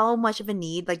how much of a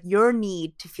need, like your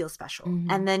need to feel special.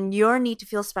 And then your need to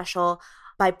feel special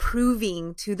by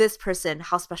proving to this person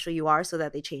how special you are so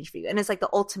that they change for you. And it's like the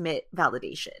ultimate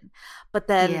validation. But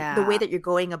then the way that you're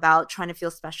going about trying to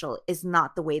feel special is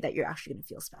not the way that you're actually going to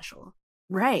feel special.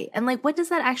 Right. And like, what does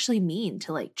that actually mean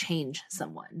to like change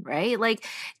someone, right? Like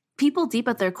people deep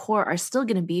at their core are still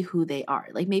going to be who they are.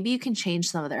 Like maybe you can change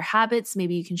some of their habits,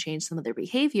 maybe you can change some of their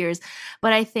behaviors.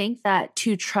 But I think that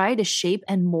to try to shape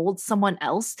and mold someone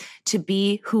else to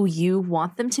be who you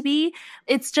want them to be,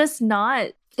 it's just not...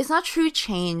 It's not true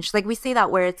change. Like we say that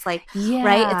where it's like,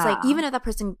 right? It's like even if that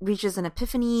person reaches an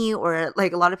epiphany or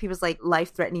like a lot of people's like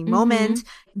life-threatening moment,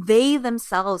 they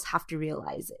themselves have to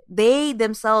realize it. They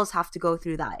themselves have to go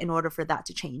through that in order for that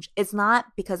to change. It's not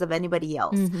because of anybody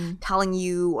else telling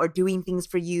you or doing things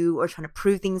for you or trying to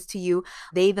prove things to you.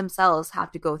 They themselves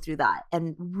have to go through that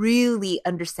and really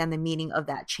understand the meaning of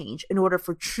that change in order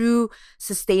for true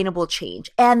sustainable change,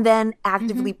 and then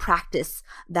actively practice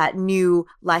that new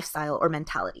lifestyle or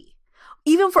mentality.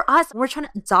 Even for us, we're trying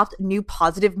to adopt a new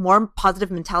more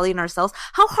positive mentality in ourselves.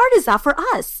 How hard is that for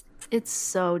us? It's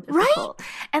so difficult. Right?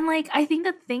 And like, I think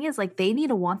the thing is like, they need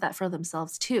to want that for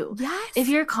themselves too. Yes. If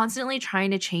you're constantly trying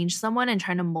to change someone and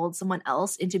trying to mold someone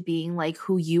else into being like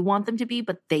who you want them to be,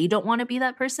 but they don't want to be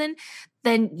that person,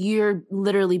 then you're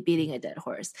literally beating a dead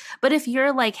horse. But if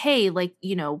you're like, hey, like,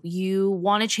 you know, you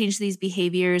want to change these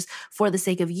behaviors for the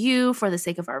sake of you, for the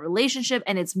sake of our relationship,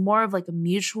 and it's more of like a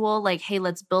mutual, like, hey,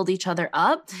 let's build each other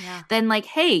up, then like,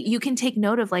 hey, you can take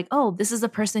note of like, oh, this is a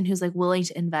person who's like willing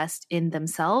to invest in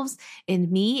themselves,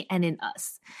 in me, and in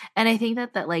us. And I think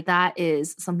that like that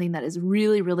is something that is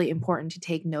really, really important to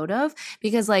take note of,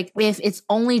 because like if it's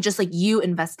only just like you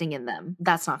investing in them,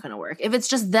 that's not going to work. If it's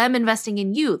just them investing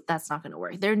in you, that's not going to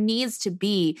work. There needs to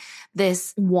be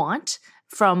this want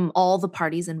from all the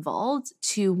parties involved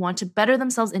to want to better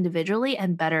themselves individually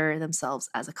and better themselves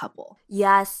as a couple.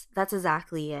 Yes, that's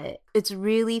exactly it. It's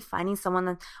really finding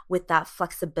someone with that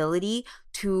flexibility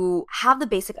to have the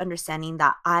basic understanding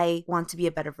that I want to be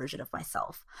a better version of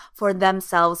myself for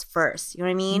themselves first. You know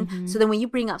what I mean? So then when you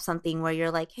bring up something where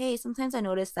you're like, hey, sometimes I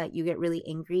notice that you get really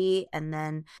angry and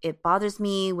then it bothers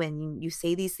me when you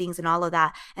say these things and all of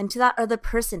that. And to that other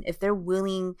person, if they're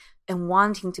willing and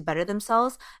wanting to better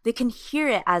themselves, they can hear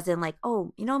it as in like,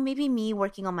 oh, you know, maybe me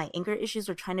working on my anger issues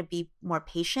or trying to be more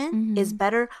patient is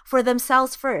better for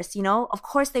themselves first. You know, of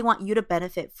course they want you to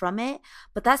benefit from it,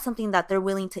 but that's something that they're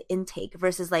willing to intake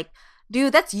versus like,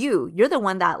 dude, that's you. You're the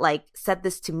one that like said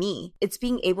this to me. It's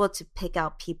being able to pick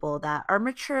out people that are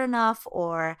mature enough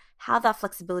or have that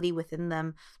flexibility within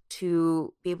them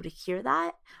to be able to hear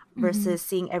that versus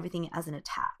seeing everything as an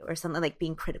attack or something like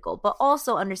being critical, but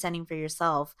also understanding for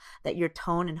yourself that your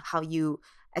tone and how you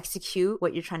execute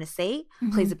what you're trying to say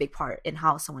plays a big part in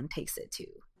how someone takes it too.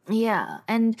 Yeah.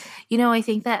 And, you know, I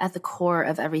think that at the core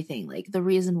of everything, like the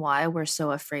reason why we're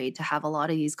so afraid to have a lot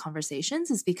of these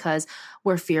conversations is because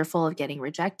we're fearful of getting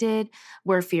rejected.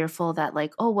 We're fearful that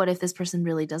like, oh, what if this person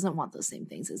really doesn't want those same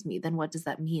things as me? Then what does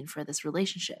that mean for this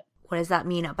relationship? What does that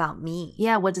mean about me?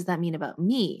 Yeah. What does that mean about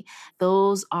me?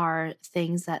 Those are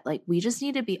things that like we just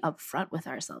need to be upfront with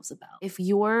ourselves about. If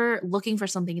you're looking for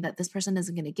something that this person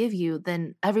isn't going to give you,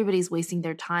 then everybody's wasting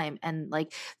their time and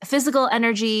like physical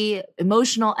energy,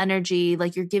 emotional energy,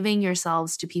 like you're giving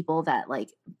yourselves to people that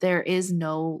like there is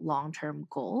no long-term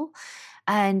goal.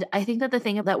 And I think that the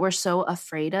thing that we're so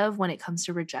afraid of when it comes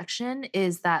to rejection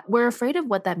is that we're afraid of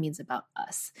what that means about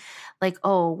us. Like,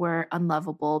 oh, we're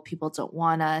unlovable. People don't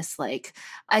want us. Like,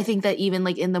 I think that even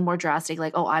like in the more drastic,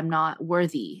 like, oh, I'm not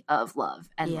worthy of love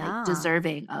and like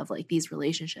deserving of like these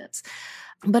relationships.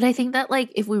 But I think that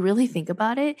like if we really think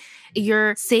about it,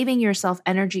 you're saving yourself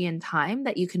energy and time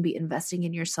that you can be investing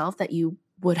in yourself that you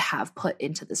would have put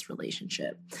into this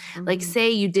relationship. Like say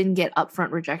you didn't get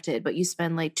upfront rejected, but you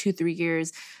spend like 2-3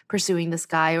 years pursuing this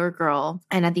guy or girl.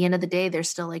 And at the end of the day, they're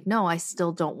still like, no, I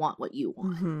still don't want what you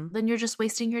want. Then you're just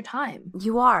wasting your time.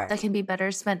 You are. That can be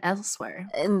better spent elsewhere.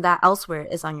 And that elsewhere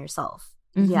is on yourself.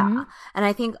 Yeah. And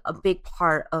I think a big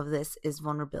part of this is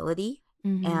vulnerability.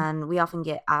 And we often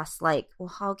get asked like, well,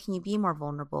 how can you be more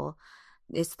vulnerable?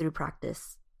 It's through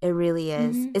practice. It really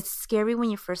is. It's scary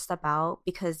when you first step out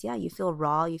because, yeah, you feel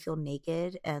raw, you feel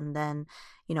naked. And then,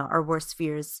 you know, our worst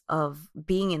fears of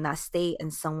being in that state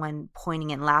and someone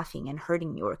pointing and laughing and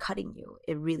hurting you or cutting you,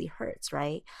 it really hurts,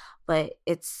 right? But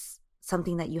it's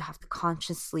something that you have to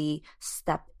consciously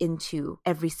step into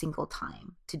every single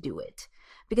time to do it.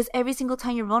 Because every single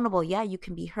time you're vulnerable, yeah, you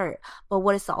can be hurt. But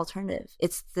what is the alternative?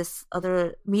 It's this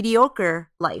other mediocre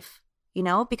life, you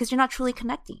know, because you're not truly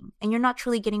connecting and you're not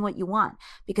truly getting what you want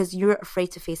because you're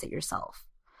afraid to face it yourself.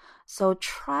 So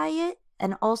try it.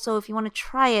 And also, if you want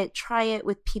to try it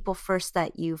with people first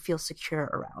that you feel secure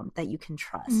around, that you can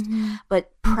trust.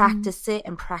 But practice it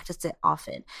and practice it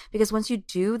often. Because once you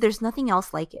do, there's nothing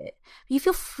else like it. You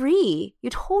feel free. You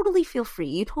totally feel free.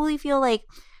 You totally feel like,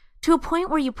 to a point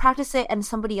where you practice it and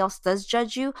somebody else does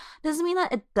judge you, doesn't mean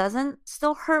that it doesn't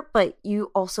still hurt, but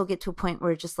you also get to a point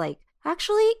where it's just like,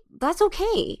 actually, that's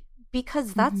okay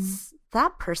because that's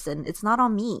that person. It's not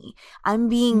on me. I'm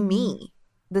being me.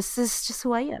 This is just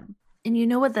who I am. And you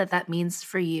know what that means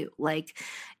for you. Like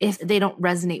if they don't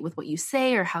resonate with what you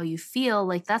say or how you feel,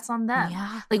 like that's on them.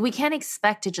 Yeah. Like we can't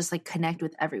expect to just like connect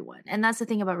with everyone. And that's the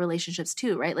thing about relationships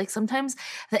too, right? Like sometimes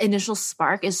the initial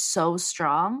spark is so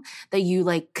strong that you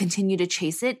like continue to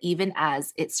chase it even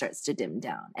as it starts to dim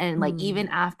down. And like even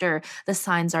after the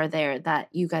signs are there that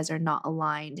you guys are not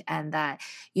aligned and that,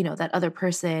 you know, that other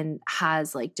person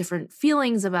has like different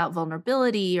feelings about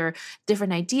vulnerability or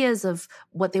different ideas of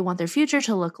what they want their future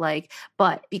to look like.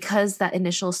 But because that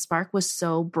initial spark was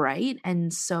so bright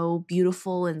and so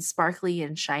beautiful and sparkly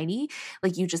and shiny,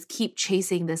 like you just keep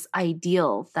chasing this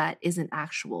ideal that isn't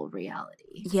actual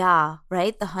reality. Yeah,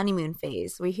 right? The honeymoon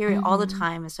phase. We hear it all the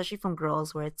time, especially from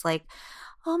girls where it's like,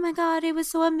 oh my God, it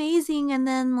was so amazing. And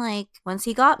then like once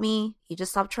he got me, he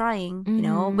just stopped trying, you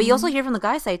know? But you also hear from the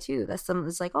guy side too.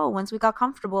 It's like, oh, once we got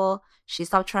comfortable, she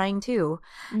stopped trying too.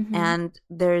 And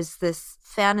there's this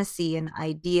fantasy and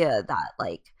idea that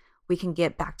like, we can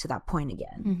get back to that point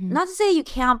again. Not to say you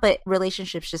can't, but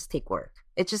relationships just take work.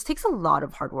 It just takes a lot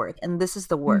of hard work. And this is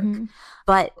the work.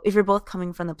 But if you're both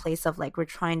coming from the place of like, we're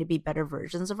trying to be better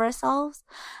versions of ourselves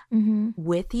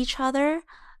with each other,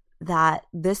 that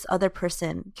this other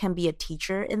person can be a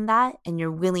teacher in that and you're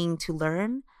willing to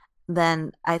learn,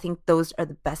 then I think those are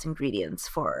the best ingredients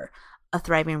for a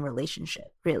thriving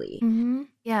relationship, really.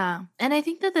 Yeah. And I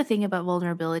think that the thing about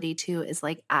vulnerability too is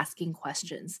like asking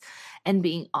questions and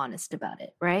being honest about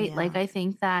it, right? Yeah. Like I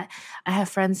think that I have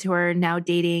friends who are now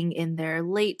dating in their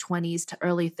late 20s to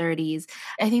early 30s.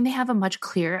 I think they have a much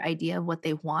clearer idea of what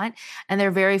they want and they're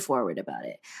very forward about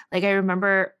it. Like I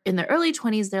remember in their early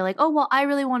 20s, they're like, oh, well, I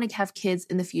really want to have kids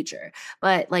in the future.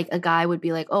 But like a guy would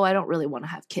be like, oh, I don't really want to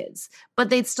have kids.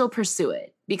 But they'd still pursue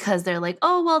it because they're like,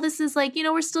 oh, well, this is like, you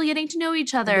know, we're still getting to know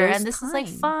each other and this is like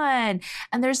fun.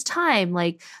 And there's time,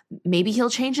 like maybe he'll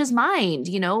change his mind,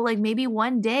 you know, like maybe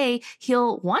one day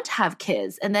he'll want to have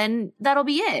kids and then that'll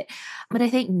be it. But I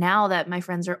think now that my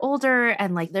friends are older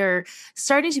and like they're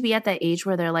starting to be at that age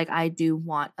where they're like, I do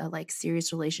want a like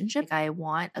serious relationship. I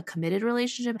want a committed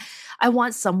relationship. I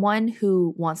want someone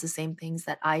who wants the same things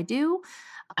that I do.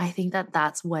 I think that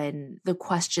that's when the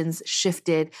questions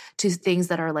shifted to things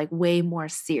that are like way more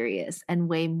serious and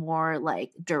way more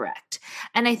like direct.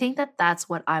 And I think that that's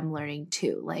what I'm learning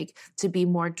too, like to be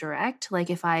more direct. Like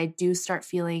if I do start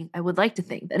feeling, I would like to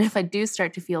think that if I do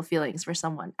start to feel feelings for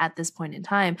someone at this point in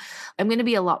time, I'm going to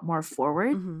be a lot more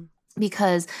forward.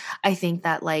 Because I think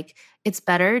that like it's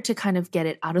better to kind of get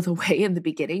it out of the way in the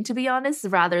beginning, to be honest,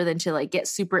 rather than to like get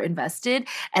super invested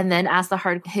and then ask the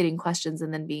hard hitting questions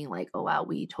and then being like, oh, wow,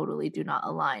 we totally do not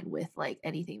align with like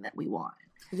anything that we want.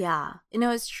 Yeah, you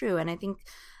know, it's true. And I think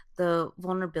the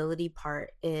vulnerability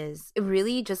part is it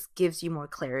really just gives you more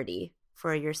clarity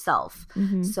for yourself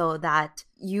so that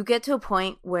you get to a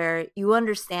point where you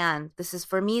understand this is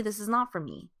for me, this is not for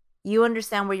me. You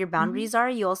understand where your boundaries are.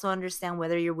 You also understand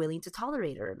whether you're willing to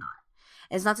tolerate it or not.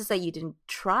 It's not to say you didn't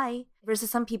try,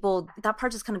 versus some people, that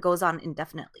part just kind of goes on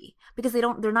indefinitely because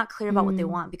they're not clear about what they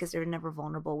want because they're never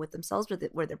vulnerable with themselves or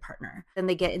with their partner. Then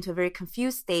they get into a very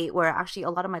confused state where actually a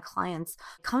lot of my clients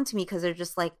come to me because they're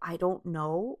just like, I don't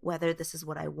know whether this is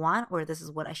what I want or this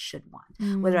is what I should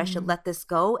want, whether I should let this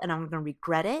go and I'm going to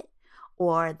regret it,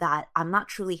 or that I'm not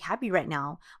truly happy right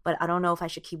now, but I don't know if I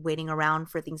should keep waiting around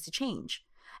for things to change.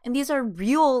 And these are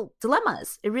real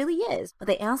dilemmas. It really is. But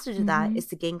the answer to that is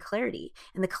to gain clarity.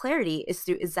 And the clarity is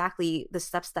through exactly the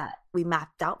steps that we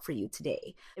mapped out for you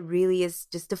today. It really is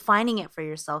just defining it for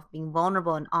yourself, being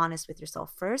vulnerable and honest with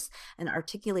yourself first, and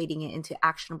articulating it into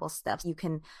actionable steps. You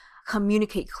can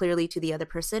communicate clearly to the other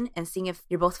person and seeing if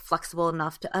you're both flexible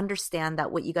enough to understand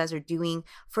that what you guys are doing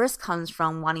first comes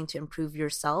from wanting to improve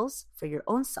yourselves for your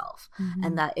own self.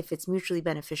 And that if it's mutually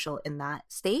beneficial in that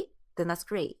state, then that's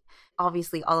great.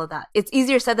 Obviously, all of that, it's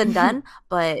easier said than done,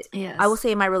 but yes. I will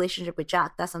say in my relationship with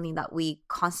Jack, that's something that we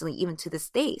constantly, even to this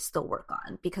day, still work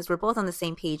on because we're both on the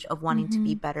same page of wanting to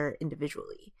be better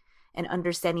individually. And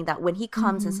understanding that when he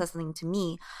comes and says something to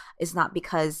me, it's not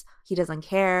because he doesn't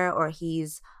care or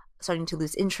he's starting to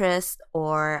lose interest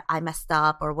or I messed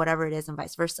up or whatever it is and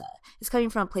vice versa. It's coming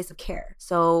from a place of care.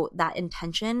 So that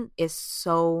intention is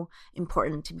so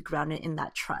important to be grounded in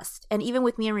that trust. And even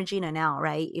with me and Regina now,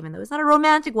 right? Even though it's not a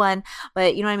romantic one,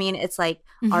 but you know what I mean? It's like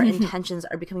our intentions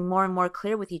are becoming more and more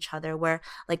clear with each other where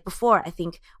like before, I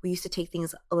think we used to take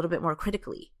things a little bit more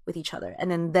critically with each other.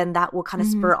 And then that will kind of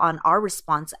spur on our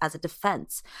response as a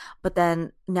defense. But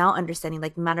then now understanding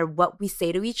like no matter what we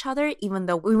say to each other, even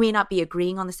though we may not be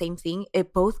agreeing on the same thing,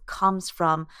 it both comes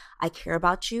from I care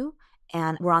about you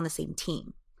and we're on the same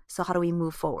team. So how do we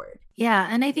move forward? Yeah.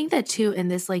 And I think that too, in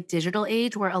this like digital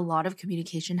age where a lot of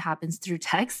communication happens through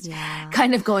text,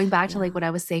 kind of going back to like what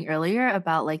I was saying earlier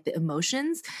about like the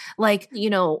emotions, like, you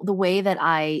know, the way that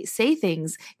I say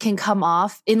things can come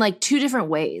off in like two different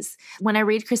ways. When I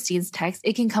read Christine's text,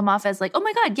 it can come off as like, oh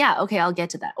my God, yeah, okay, I'll get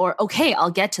to that. Or okay,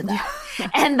 I'll get to that.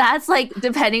 And that's like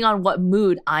depending on what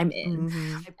mood I'm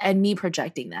in and me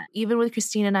projecting that. Even with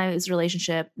Christine and I's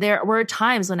relationship, there were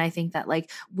times when I think that like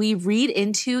we read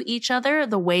into each other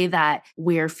the way that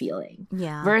we're feeling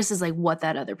versus like what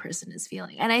that other person is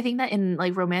feeling. And I think that in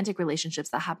like romantic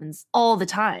relationships, that happens all the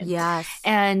time. Yes.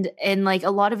 And like a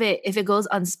lot of it, if it goes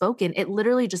unspoken, it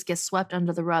literally just gets swept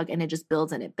under the rug and it just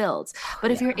builds and it builds.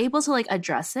 But if you're able to like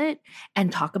address it and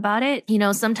talk about it, you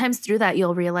know, sometimes through that,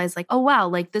 you'll realize like, oh, wow,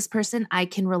 like this person, I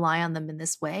can rely on them in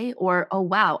this way. Or, oh,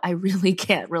 wow, I really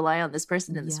can't rely on this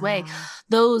person in this way.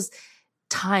 Those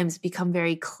times become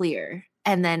very clear.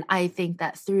 And then I think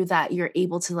that through that, you're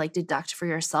able to like deduct for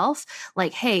yourself,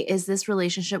 like, hey, is this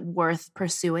relationship worth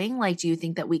pursuing? Like, do you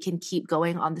think that we can keep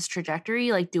going on this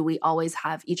trajectory? Like, do we always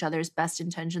have each other's best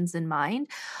intentions in mind?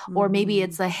 Or maybe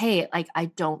it's a, hey, like, I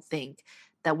don't think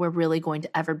that we're really going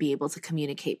to ever be able to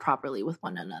communicate properly with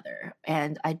one another.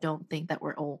 And I don't think that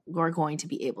we're going to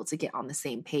be able to get on the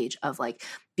same page of like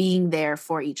being there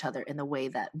for each other in the way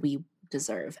that we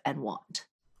deserve and want.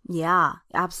 Yeah,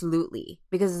 absolutely.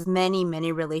 Because there's many,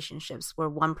 many relationships where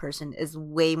one person is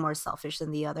way more selfish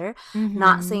than the other.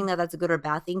 Not saying that that's a good or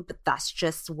bad thing, but that's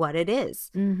just what it is.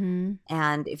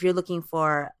 And if you're looking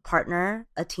for a partner,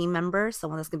 a team member,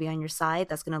 someone that's going to be on your side,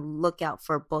 that's going to look out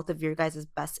for both of your guys'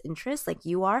 best interests like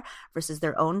you are versus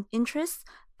their own interests,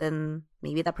 then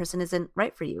maybe that person isn't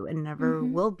right for you and never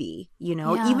will be, you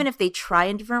know, even if they try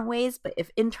in different ways. But if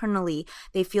internally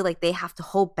they feel like they have to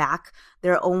hold back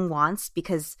their own wants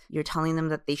because you're telling them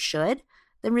that they should,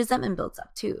 then resentment builds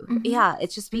up too. Yeah,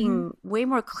 it's just being way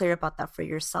more clear about that for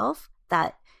yourself,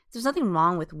 that there's nothing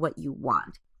wrong with what you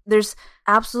want. There's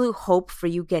absolute hope for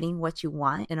you getting what you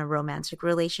want in a romantic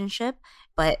relationship,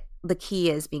 but the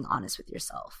key is being honest with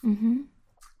yourself.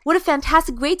 What a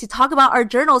fantastic way to talk about our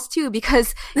journals too,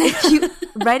 because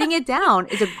writing it down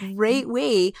is a great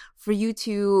way for you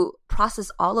to process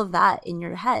all of that in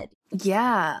your head.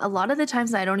 Yeah. A lot of the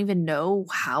times I don't even know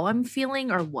how I'm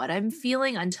feeling or what I'm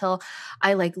feeling until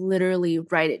I like literally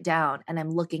write it down and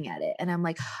I'm looking at it. And I'm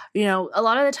like, you know, a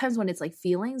lot of the times when it's like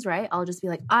feelings, right? I'll just be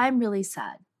like, I'm really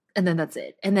sad. And then that's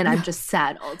it. And then I'm just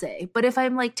sad all day. But if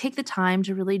I'm like, take the time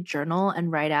to really journal and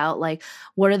write out, like,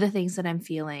 what are the things that I'm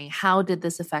feeling? How did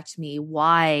this affect me?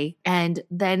 Why? And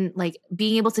then like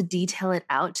being able to detail it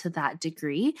out to that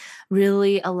degree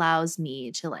really allows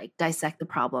me to like dissect the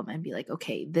problem and be like,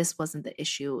 okay, this wasn't the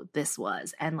issue. This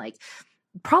was, and like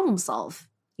problem solve.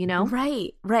 You know?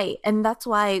 Right. And that's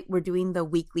why we're doing the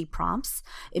weekly prompts.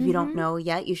 If you don't know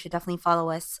yet, you should definitely follow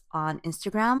us on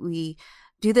Instagram. We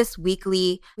do this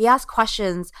weekly. We ask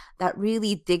questions that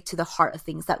really dig to the heart of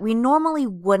things that we normally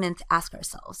wouldn't ask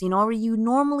ourselves, you know, or you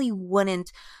normally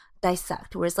wouldn't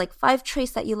dissect, where it's like 5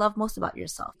 traits that you love most about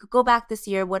yourself. Go back this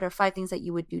year, what are 5 things that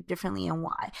you would do differently and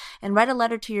why? And write a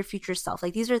letter to your future self.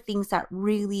 Like, these are things that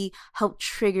really help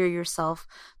trigger yourself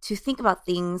to think about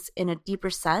things in a deeper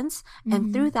sense.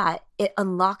 And through that, it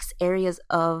unlocks areas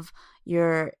of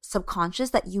your subconscious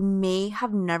that you may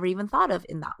have never even thought of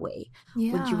in that way.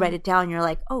 When you write it down, you're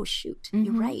like, oh shoot,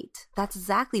 you're right. That's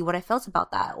exactly what I felt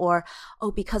about that. Or, oh,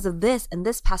 because of this and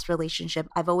this past relationship,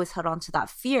 I've always held on to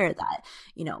that fear that,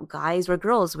 you know, guys or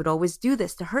girls would always do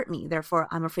this to hurt me. Therefore,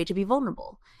 I'm afraid to be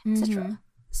vulnerable, etc.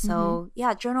 So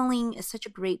yeah, journaling is such a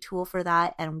great tool for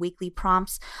that. And weekly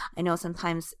prompts. I know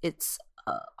sometimes it's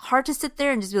hard to sit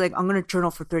there and just be like, I'm going to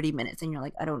journal for 30 minutes. And you're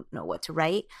like, I don't know what to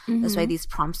write. That's why these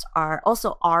prompts are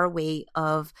also our way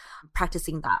of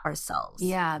practicing that ourselves.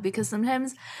 Yeah, because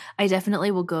sometimes I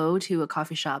definitely will go to a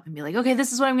coffee shop and be like, okay,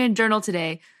 this is what I'm going to journal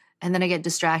today. And then I get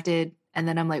distracted. And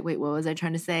then I'm like, wait, what was I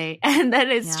trying to say? And then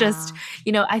it's just,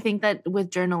 you know, I think that with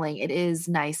journaling, it is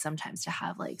nice sometimes to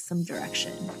have like some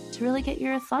direction to really get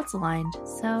your thoughts aligned.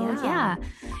 So yeah,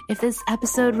 if this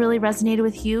episode really resonated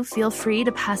with you, feel free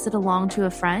to pass it along to a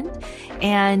friend,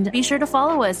 and be sure to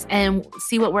follow us and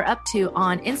see what we're up to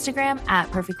on Instagram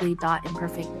at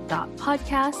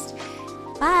perfectly.imperfect.podcast.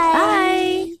 Bye.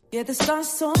 Bye. Yeah, the stars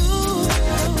so blue.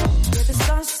 Yeah, the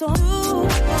stars so blue.